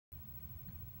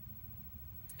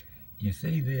You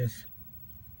see this?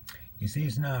 You see,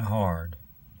 it's not hard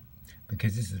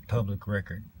because this is public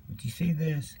record. But you see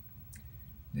this?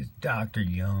 This Dr.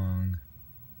 Young,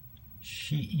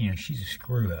 she's a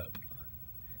screw up.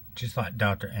 Just like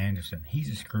Dr. Anderson,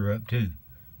 he's a screw up too.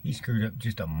 He screwed up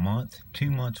just a month, 2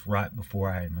 months right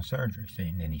before I had my surgery. See,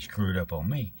 and then he screwed up on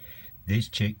me. This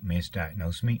chick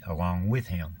misdiagnosed me along with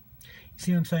him. You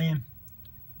see what I'm saying?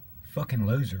 Fucking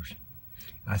losers.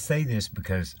 I say this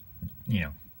because,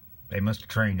 they must have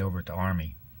trained over at the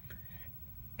Army.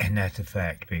 And that's a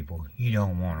fact, people. You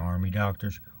don't want Army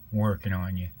doctors working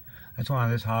on you. That's why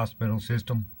this hospital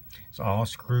system is all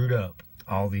screwed up.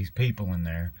 All these people in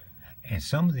there. And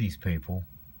some of these people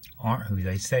aren't who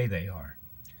they say they are.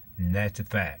 And that's a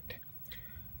fact.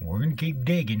 We're going to keep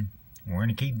digging. We're going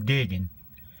to keep digging.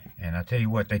 And I tell you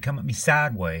what, they come at me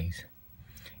sideways.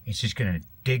 It's just going to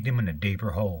dig them in a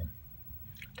deeper hole.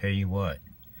 Tell you what,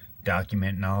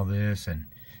 documenting all this and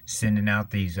sending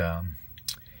out these,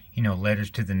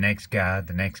 letters to the next guy at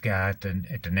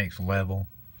the next level.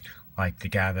 Like the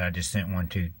guy that I just sent one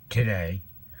to today.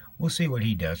 We'll see what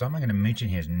he does. I'm not going to mention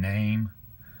his name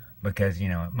because,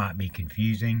 it might be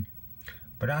confusing.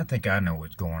 But I think I know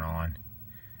what's going on.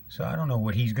 So I don't know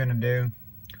what he's going to do.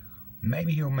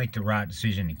 Maybe he'll make the right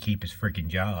decision to keep his freaking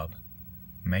job.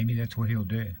 Maybe that's what he'll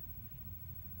do.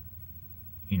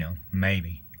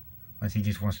 Maybe. Unless he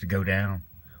just wants to go down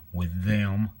with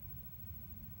them.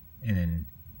 And then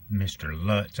Mr.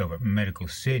 Lutz over at Medical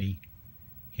City,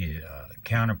 his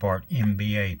counterpart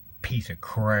MBA piece of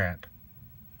crap.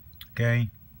 Okay?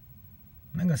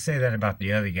 I'm not going to say that about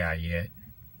the other guy yet.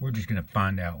 We're just going to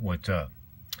find out what's up.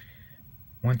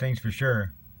 One thing's for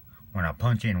sure. When I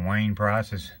punch in Wayne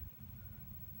Price's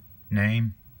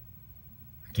name,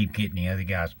 I keep getting the other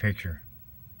guy's picture.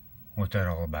 What's that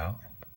all about?